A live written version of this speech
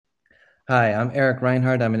Hi, I'm Eric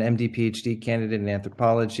Reinhardt. I'm an MD PhD candidate in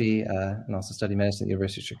anthropology and also study medicine at the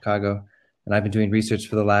University of Chicago. And I've been doing research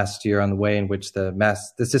for the last year on the way in which the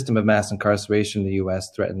system of mass incarceration in the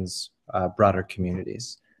U.S. threatens broader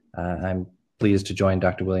communities. I'm pleased to join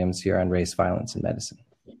Dr. Williams here on race, violence, and medicine.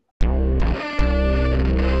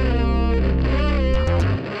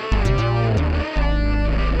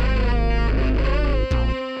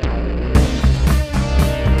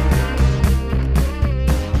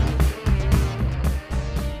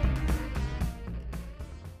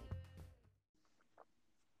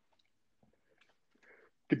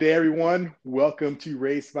 Good day, everyone. Welcome to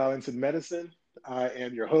Race, Violence, and Medicine. I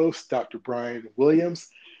am your host, Dr. Brian Williams.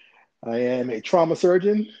 I am a trauma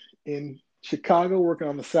surgeon in Chicago, working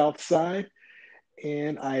on the South Side,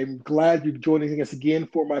 and I'm glad you're joining us again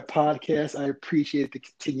for my podcast. I appreciate the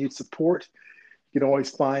continued support. You can always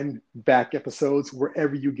find back episodes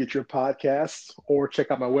wherever you get your podcasts, or check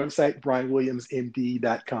out my website,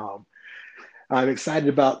 brianwilliamsmd.com. I'm excited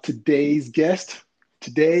about today's guest.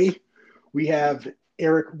 Today, we have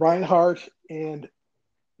Eric Reinhardt, and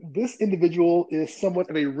this individual is somewhat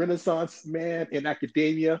of a Renaissance man in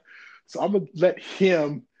academia. So I'm gonna let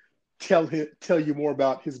him tell you more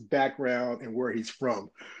about his background and where he's from.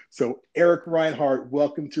 So Eric Reinhardt,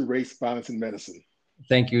 welcome to Race, Violence, and Medicine.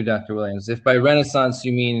 Thank you, Dr. Williams. If by Renaissance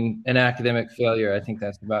you mean an academic failure, I think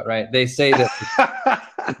that's about right. They say that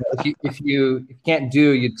if you can't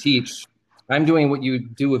do, you teach. I'm doing what you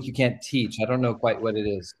do if you can't teach. I don't know quite what it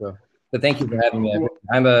is. But thank you for having me.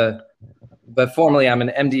 But formally, I'm an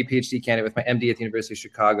MD PhD candidate with my MD at the University of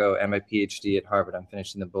Chicago and my PhD at Harvard. I'm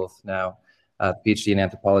finishing them both now, PhD in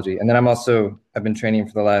anthropology. And then I've been training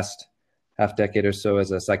for the last half decade or so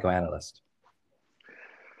as a psychoanalyst.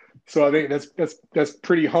 So I think that's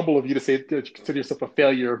pretty humble of you to say that you consider yourself a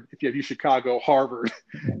failure if you have Chicago, Harvard,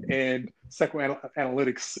 and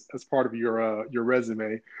psychoanalytics as part of your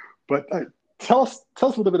resume. But tell us a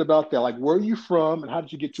little bit about that. Like, where are you from, and how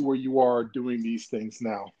did you get to where you are doing these things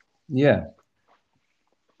now? Yeah.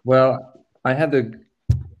 Well, I had the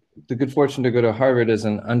good fortune to go to Harvard as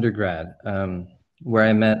an undergrad, where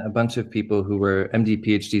I met a bunch of people who were MD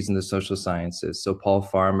PhDs in the social sciences. So Paul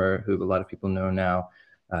Farmer, who a lot of people know now,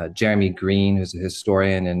 Jeremy Green, who's a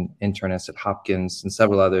historian and internist at Hopkins, and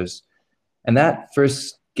several others. And that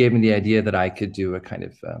first gave me the idea that I could do a kind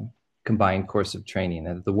of combined course of training,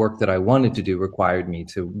 and the work that I wanted to do required me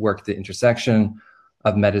to work the intersection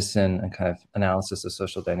of medicine and kind of analysis of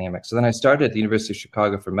social dynamics. So then I started at the University of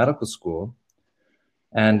Chicago for medical school,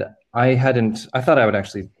 and I thought I would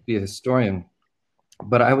actually be a historian,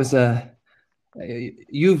 but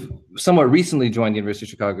you've somewhat recently joined the University of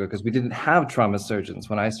Chicago because we didn't have trauma surgeons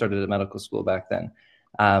when I started at medical school back then.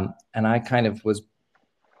 And I kind of was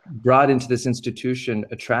brought into this institution,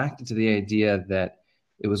 attracted to the idea that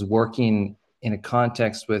it was working in a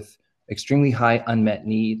context with extremely high unmet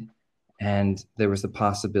need, and there was the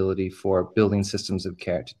possibility for building systems of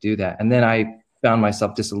care to do that. And then I found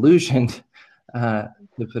myself disillusioned, to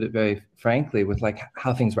put it very frankly, with like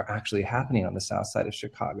how things were actually happening on the South Side of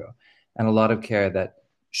Chicago. And a lot of care that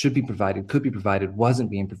should be provided, could be provided,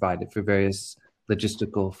 wasn't being provided for various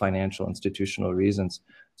logistical, financial, institutional reasons.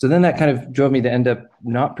 So then that kind of drove me to end up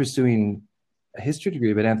not pursuing a history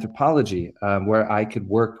degree, but anthropology, where I could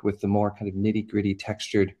work with the more kind of nitty-gritty,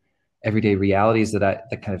 textured, everyday realities that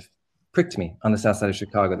kind of pricked me on the South Side of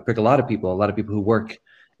Chicago, that prick a lot of people who work,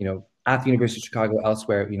 at the University of Chicago,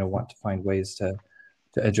 elsewhere, want to find ways to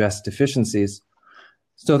address deficiencies.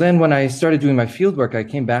 So then when I started doing my field work, I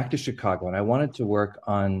came back to Chicago and I wanted to work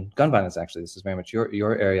on gun violence. Actually, this is very much your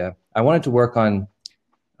area. I wanted to work on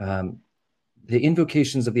the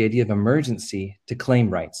invocations of the idea of emergency to claim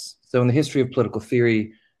rights. So in the history of political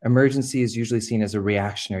theory, emergency is usually seen as a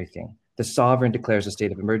reactionary thing. The sovereign declares a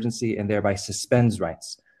state of emergency and thereby suspends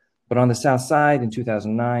rights. But on the South Side in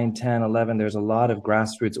 2009, 10, 11, there's a lot of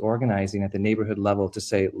grassroots organizing at the neighborhood level to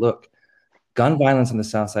say, look, gun violence on the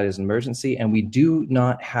South Side is an emergency, and we do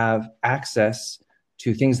not have access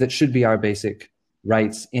to things that should be our basic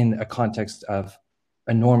rights in a context of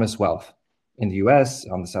enormous wealth in the US,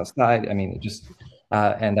 on the South Side. I mean,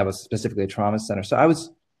 and that was specifically a trauma center. So I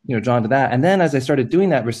was, drawn to that. And then as I started doing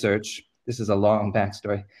that research, this is a long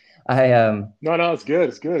backstory. No, it's good.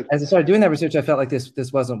 It's good. As I started doing that research, I felt like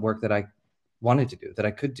this wasn't work that I wanted to do, that I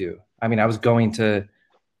could do. I mean, I was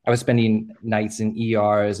spending nights in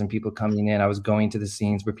ERs and people coming in. I was going to the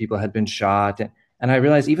scenes where people had been shot. And I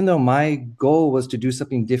realized even though my goal was to do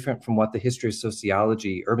something different from what the history of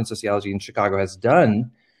sociology, urban sociology in Chicago has done,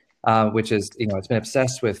 which is, it's been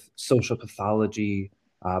obsessed with social pathology,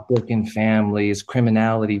 broken families,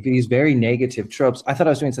 criminality, these very negative tropes. I thought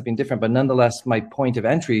I was doing something different, but nonetheless, my point of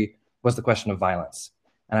entry was the question of violence.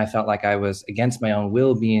 And I felt like I was, against my own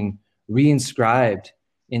will, being reinscribed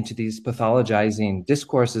into these pathologizing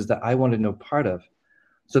discourses that I wanted no part of.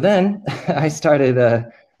 So then I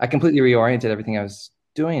completely reoriented everything I was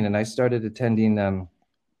doing, and I started attending,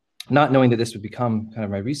 not knowing that this would become kind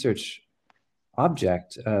of my research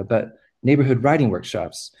object, but neighborhood writing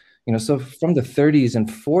workshops. So from the 30s and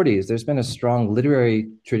 40s, there's been a strong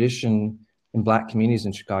literary tradition in Black communities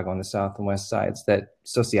in Chicago on the South and West sides that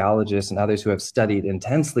sociologists and others who have studied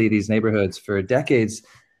intensely these neighborhoods for decades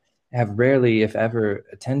have rarely, if ever,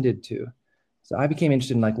 attended to. So I became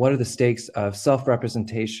interested in, like, what are the stakes of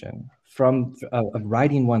self-representation, of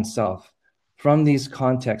writing oneself from these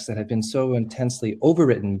contexts that have been so intensely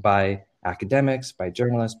overwritten by academics, by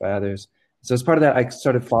journalists, by others. So as part of that, I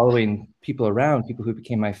started following people who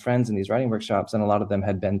became my friends in these writing workshops, and a lot of them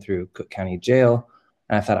had been through Cook County Jail.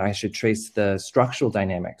 And I thought I should trace the structural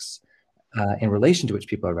dynamics in relation to which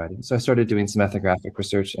people are writing. So I started doing some ethnographic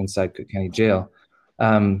research inside Cook County Jail.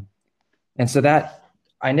 And so that,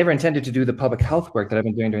 I never intended to do the public health work that I've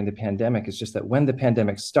been doing during the pandemic. It's just that when the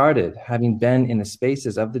pandemic started, having been in the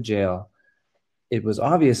spaces of the jail, it was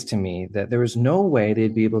obvious to me that there was no way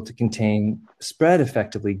they'd be able to spread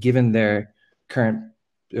effectively given their current,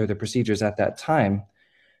 or the procedures at that time.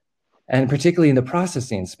 And particularly in the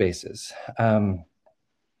processing spaces,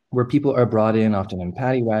 where people are brought in, often in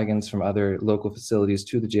paddy wagons from other local facilities,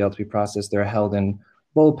 to the jail to be processed. They're held in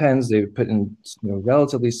bullpens. They're put in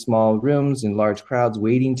relatively small rooms in large crowds,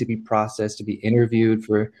 waiting to be processed, to be interviewed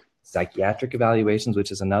for psychiatric evaluations,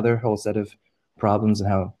 which is another whole set of problems, and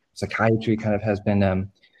how psychiatry kind of has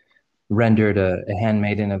been rendered a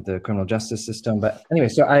handmaiden of the criminal justice system. But anyway,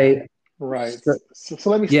 so I... Right. So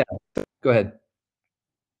let me... Yeah, go ahead.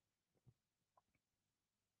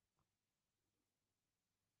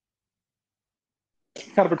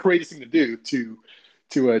 Kind of a courageous thing to do,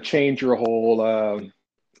 to change your whole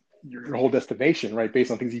destination, right,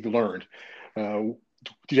 based on things you've learned.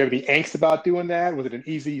 Did you have any angst about doing that? Was it an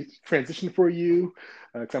easy transition for you?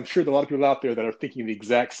 Because I'm sure there are a lot of people out there that are thinking the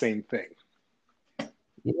exact same thing.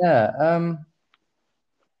 Yeah.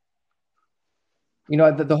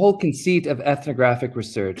 The whole conceit of ethnographic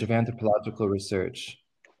research, of anthropological research,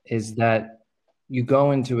 is that you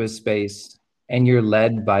go into a space and you're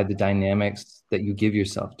led by the dynamics that you give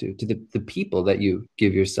yourself to the people that you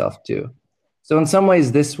give yourself to. So in some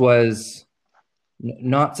ways, this was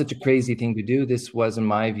not such a crazy thing to do. This was, in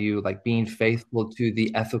my view, like being faithful to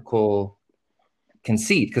the ethical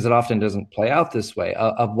conceit, because it often doesn't play out this way,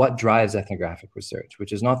 of what drives ethnographic research,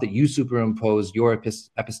 which is not that you superimpose your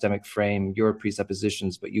epistemic frame, your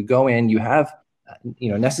presuppositions, but you go in, you have,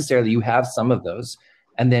 necessarily you have some of those,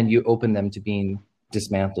 and then you open them to being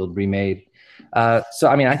dismantled, remade. So,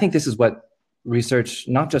 I mean, I think this is what research,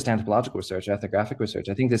 not just anthropological research, ethnographic research,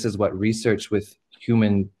 I think this is what research with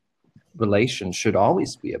human relations should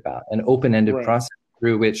always be about, an open-ended process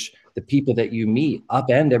through which the people that you meet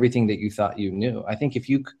upend everything that you thought you knew. I think if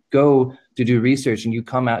you go to do research and you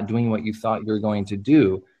come out doing what you thought you were going to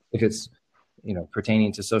do, if it's,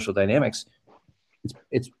 pertaining to social dynamics,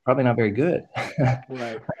 it's probably not very good.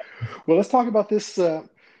 Right. Well, let's talk about this. So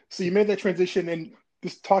you made that transition, and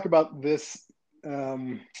just talk about this,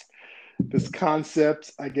 this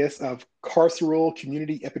concept, I guess, of carceral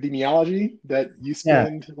community epidemiology that you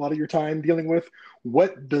spend a lot of your time dealing with.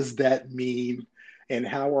 What does that mean, and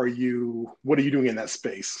what are you doing in that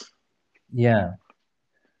space? Yeah.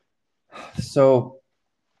 So,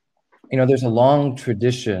 there's a long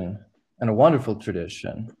tradition, and a wonderful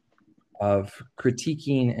tradition, of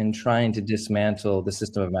critiquing and trying to dismantle the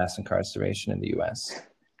system of mass incarceration in the US.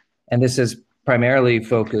 And this is primarily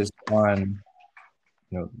focused on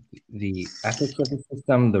the ethics of the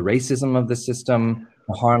system, the racism of the system,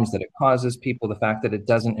 the harms that it causes people, the fact that it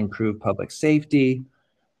doesn't improve public safety.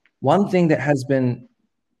 One thing that has been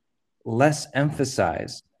less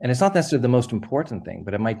emphasized, and it's not necessarily the most important thing,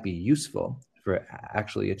 but it might be useful for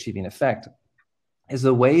actually achieving effect, is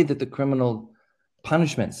the way that the criminal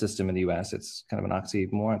punishment system in the US, it's kind of an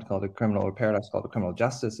oxymoron to call it a criminal, or paradox called a criminal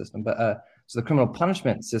justice system, but so the criminal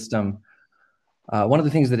punishment system, one of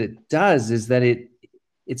the things that it does is that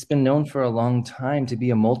it's been known for a long time to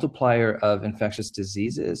be a multiplier of infectious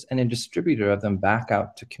diseases and a distributor of them back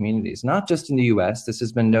out to communities, not just in the US. This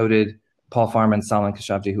has been noted. Paul Farmer and Salman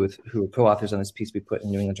Khashoggi, who are co-authors on this piece we put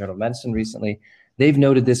in New England Journal of Medicine recently, they've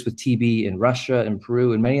noted this with TB in Russia, in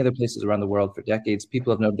Peru, and many other places around the world for decades.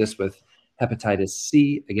 People have noted this with hepatitis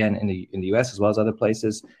C, again, in the US as well as other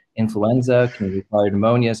places, influenza, community-acquired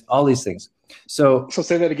pneumonias, all these things. So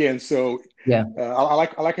say that again. So yeah, I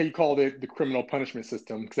like how you called it the criminal punishment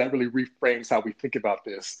system, because that really reframes how we think about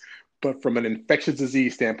this. But from an infectious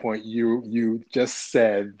disease standpoint, you just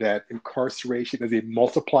said that incarceration is a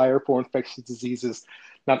multiplier for infectious diseases,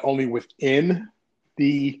 not only within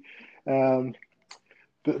the um,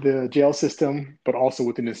 the jail system, but also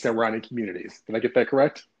within the surrounding communities. Did I get that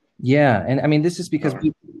correct? Yeah, and I mean, this is because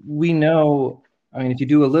we know, I mean, if you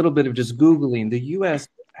do a little bit of just Googling, the US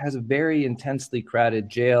has a very intensely crowded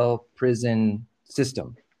jail prison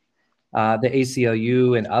system. The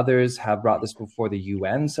ACLU and others have brought this before the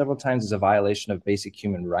UN several times as a violation of basic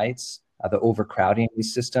human rights, the overcrowding of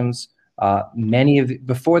these systems.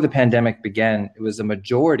 Before the pandemic began, it was a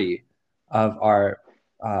majority of our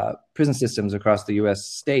prison systems across the US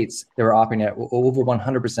states that were operating at over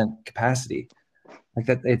 100% capacity. Like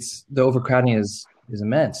that, the overcrowding is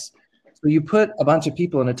immense. So you put a bunch of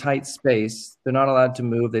people in a tight space. They're not allowed to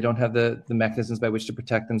move. They don't have the mechanisms by which to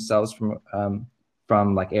protect themselves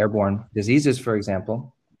from like airborne diseases, for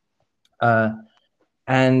example.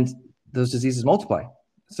 And those diseases multiply.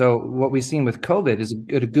 So what we've seen with COVID is a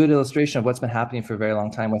good illustration of what's been happening for a very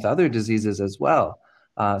long time with other diseases as well.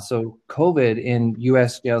 So COVID in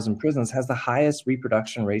US jails and prisons has the highest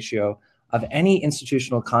reproduction ratio of any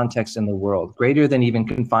institutional context in the world, greater than even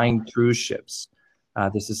confined cruise ships.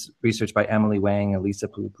 This is research by Emily Wang and Lisa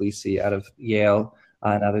Puglisi out of Yale,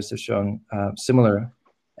 and others have shown similar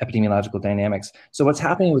epidemiological dynamics. So what's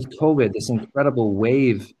happening with COVID, this incredible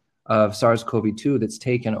wave of SARS-CoV-2 that's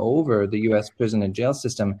taken over the US prison and jail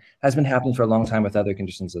system, has been happening for a long time with other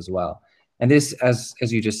conditions as well. And this, as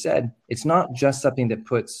you just said, it's not just something that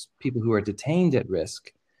puts people who are detained at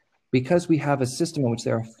risk, because we have a system in which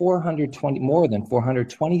there are more than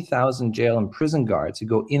 420,000 jail and prison guards who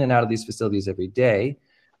go in and out of these facilities every day.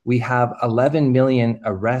 We have 11 million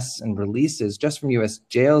arrests and releases just from US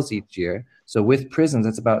jails each year. So with prisons,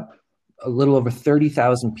 that's about a little over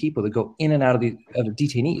 30,000 people that go in and out of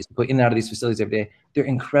detainees, go in and out of these facilities every day. They're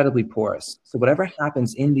incredibly porous. So whatever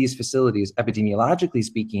happens in these facilities, epidemiologically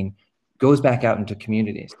speaking, goes back out into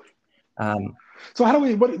communities. So how do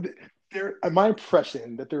we, my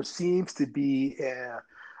impression that there seems to be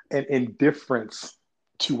an indifference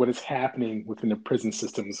to what is happening within the prison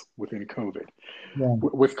systems within COVID,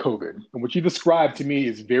 with COVID. And what you described to me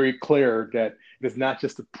is very clear that it is not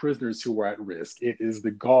just the prisoners who are at risk. It is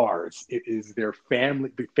the guards. It is their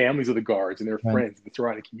family, the families of the guards and their friends, the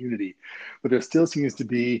surrounding community. But there still seems to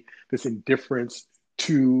be this indifference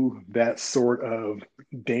to that sort of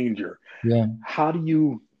danger. Yeah. How do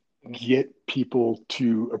you get people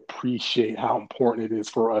to appreciate how important it is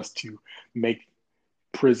for us to make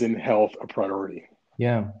prison health a priority?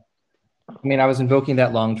 Yeah. I mean, I was invoking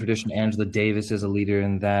that long tradition. Angela Davis is a leader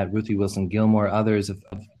in that, Ruthie Wilson Gilmore, others of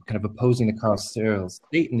kind of opposing the carceral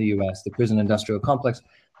state in the US, the prison industrial complex.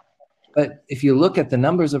 But if you look at the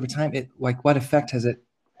numbers over time, what effect has it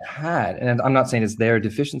had? And I'm not saying it's their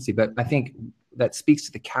deficiency, but I think that speaks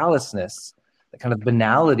to the callousness, the kind of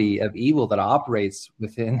banality of evil that operates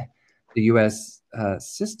within the US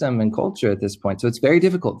system and culture at this point. So it's very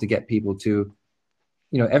difficult to get people to,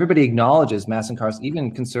 everybody acknowledges mass incarceration,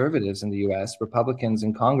 even conservatives in the US, Republicans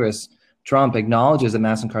in Congress, Trump acknowledges that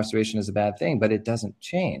mass incarceration is a bad thing, but it doesn't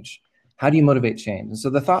change. How do you motivate change? And so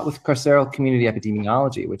the thought with carceral community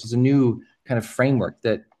epidemiology, which is a new kind of framework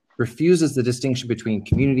that refuses the distinction between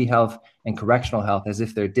community health and correctional health as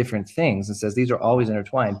if they're different things, and says these are always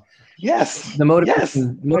intertwined. Yes. The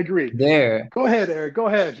motivation, I agree. There. Go ahead, Eric. Go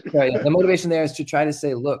ahead. Right. The motivation there is to try to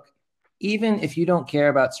say, look, even if you don't care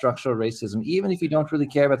about structural racism, even if you don't really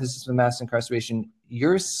care about the system of mass incarceration,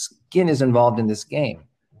 your skin is involved in this game.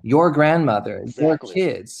 Your grandmother, your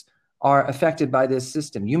kids are affected by this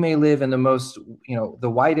system. You may live in the most, the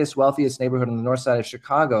whitest, wealthiest neighborhood on the north side of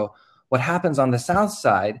Chicago. What happens on the south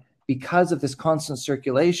side, because of this constant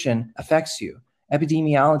circulation, affects you.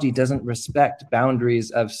 Epidemiology doesn't respect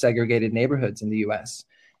boundaries of segregated neighborhoods in the US.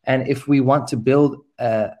 And if we want to build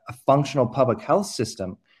a functional public health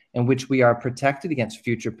system in which we are protected against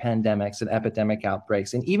future pandemics and epidemic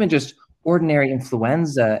outbreaks, and even just ordinary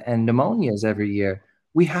influenza and pneumonias every year,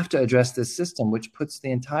 we have to address this system, which puts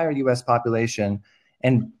the entire US population,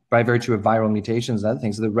 and by virtue of viral mutations and other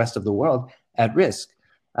things, the rest of the world at risk.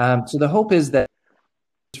 So the hope is that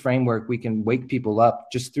this framework, we can wake people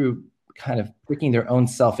up just through kind of picking their own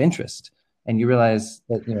self-interest. And you realize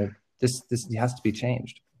that, this has to be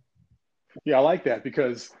changed. Yeah, I like that,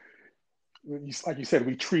 because like you said,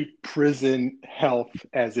 we treat prison health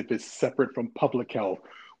as if it's separate from public health.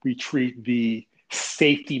 We treat the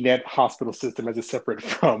safety net hospital system as a separate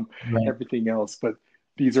from everything else. But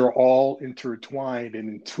these are all intertwined. And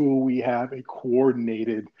until we have a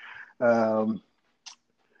coordinated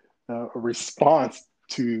response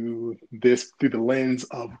to this through the lens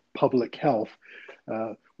of public health,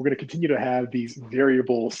 we're going to continue to have these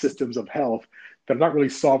variable systems of health that are not really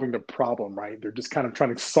solving the problem, right? They're just kind of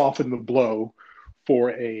trying to soften the blow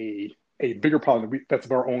for a bigger problem that's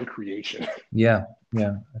of our own creation. Yeah,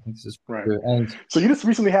 I think this is right. true. And so you just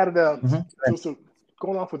recently had so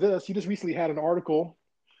going off with this, you just recently had an article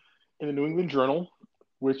in the New England Journal,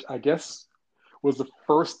 which I guess was the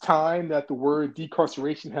first time that the word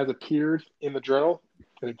decarceration has appeared in the journal.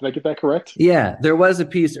 Did I get that correct? Yeah, there was a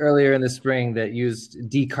piece earlier in the spring that used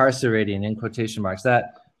decarcerating in quotation marks.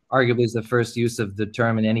 That arguably is the first use of the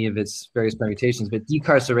term in any of its various permutations, but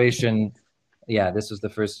decarceration, yeah, this was the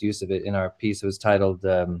first use of it in our piece. It was titled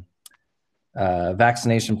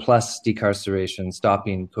Vaccination Plus Decarceration,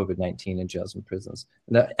 Stopping COVID-19 in Jails and Prisons.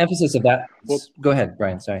 The emphasis of that, go ahead,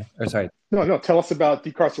 Brian, sorry. No, tell us about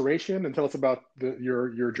decarceration and tell us about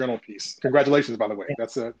your journal piece. Congratulations, by the way.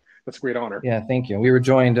 That's a great honor. Yeah, thank you. We were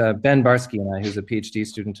joined, Ben Barsky and I, who's a PhD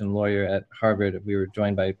student and lawyer at Harvard. We were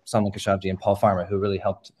joined by Salman Khashoggi and Paul Farmer, who really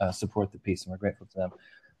helped support the piece, and we're grateful to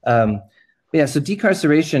them. Yeah, so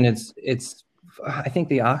decarceration, it's I think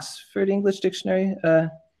the Oxford English Dictionary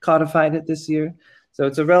codified it this year. So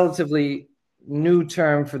it's a relatively new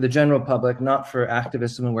term for the general public, not for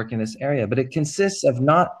activists who work in this area, but it consists of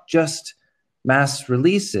not just mass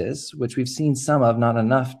releases, which we've seen some of, not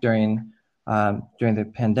enough during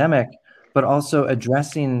the pandemic, but also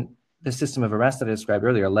addressing the system of arrest that I described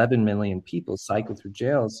earlier. 11 million people cycle through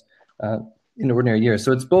jails in ordinary years.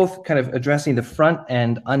 So it's both kind of addressing the front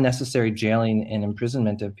end unnecessary jailing and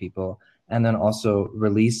imprisonment of people, and then also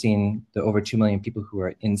releasing the over 2 million people who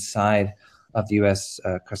are inside of the US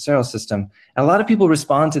carceral system. And a lot of people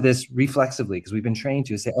respond to this reflexively because we've been trained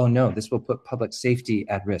to say, oh no, this will put public safety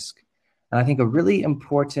at risk. And I think a really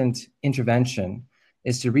important intervention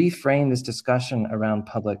is to reframe this discussion around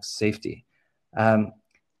public safety.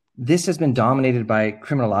 This has been dominated by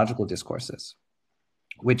criminological discourses,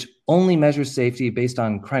 which only measure safety based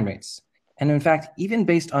on crime rates. And in fact, even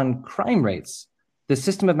based on crime rates, the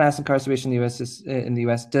system of mass incarceration in the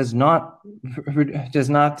US does not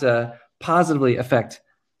positively affect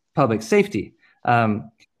public safety.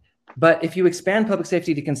 But if you expand public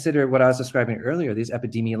safety to consider what I was describing earlier, these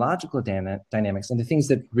epidemiological dynamics and the things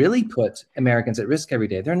that really put Americans at risk every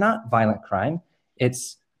day, they're not violent crime.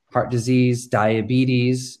 It's heart disease,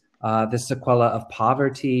 diabetes, the sequela of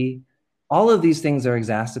poverty. All of these things are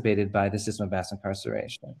exacerbated by the system of mass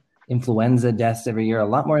incarceration. Influenza deaths every year, a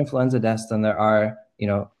lot more influenza deaths than there are,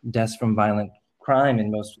 deaths from violent crime in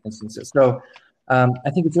most instances. So I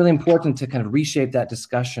think it's really important to kind of reshape that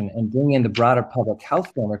discussion and bring in the broader public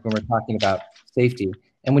health framework when we're talking about safety.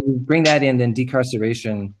 And when you bring that in, then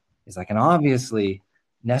decarceration is like an obviously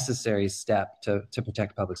necessary step to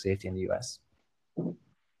protect public safety in the US.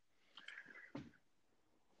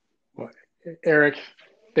 Well, Eric,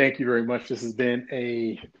 thank you very much. This has been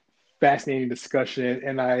a fascinating discussion.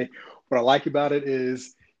 And what I like about it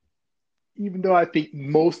is, even though I think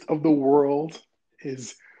most of the world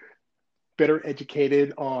is better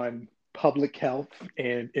educated on public health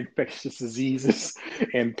and infectious diseases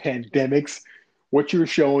and pandemics, what you're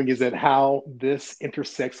showing is that how this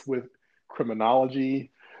intersects with criminology,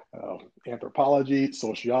 anthropology,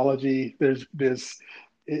 sociology.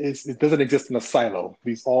 It doesn't exist in a silo.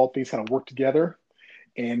 All things kind of work together,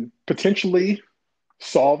 and potentially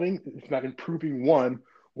solving, if not improving one,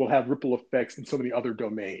 will have ripple effects in so many other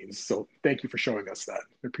domains. So thank you for showing us that.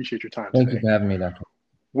 I appreciate your time today. Thank you for having me, Doctor.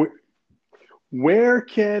 Where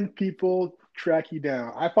can people track you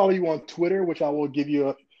down? I follow you on Twitter, which I will give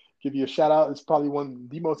you a shout out. It's probably one of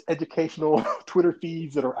the most educational Twitter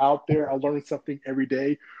feeds that are out there. I learn something every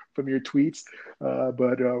day from your tweets.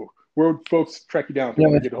 But where would folks track you down if they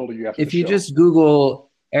want to get a hold of you after the show? If you just Google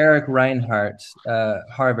Eric Reinhart,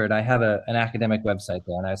 Harvard, I have an academic website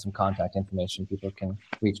there, and I have some contact information. People can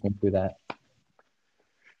reach me through that.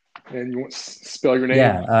 And you want to spell your name?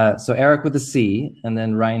 Yeah, so Eric with a C, and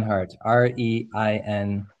then Reinhart,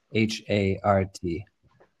 Reinhart.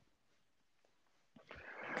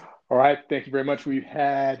 All right, thank you very much. We've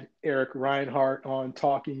had Eric Reinhart on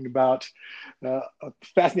talking about a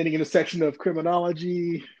fascinating intersection of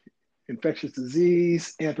criminology, infectious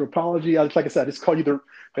disease, anthropology. Like I said, I just call you the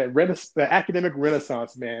academic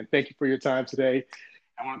renaissance man. Thank you for your time today.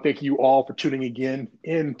 I want to thank you all for tuning again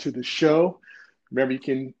into the show. Remember, you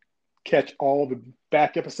can catch all the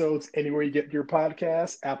back episodes anywhere you get your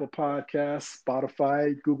podcasts: Apple Podcasts,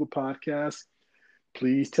 Spotify, Google Podcasts.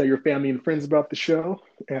 Please tell your family and friends about the show,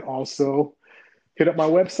 and also hit up my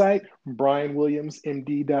website,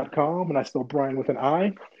 brianwilliamsmd.com, and I spell Brian with an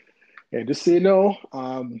I. And just so you know,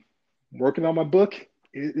 I'm working on my book.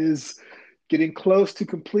 It is getting close to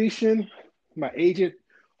completion. My agent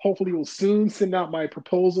hopefully will soon send out my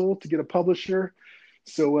proposal to get a publisher.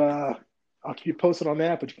 So I'll keep you posted on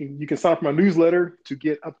that, but you can sign up for my newsletter to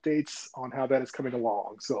get updates on how that is coming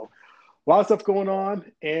along. So a lot of stuff going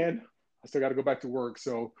on, and I still got to go back to work.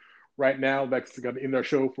 So right now, that's got to end our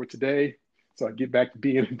show for today. So I get back to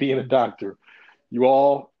being a doctor. You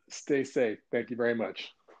all stay safe. Thank you very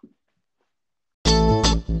much.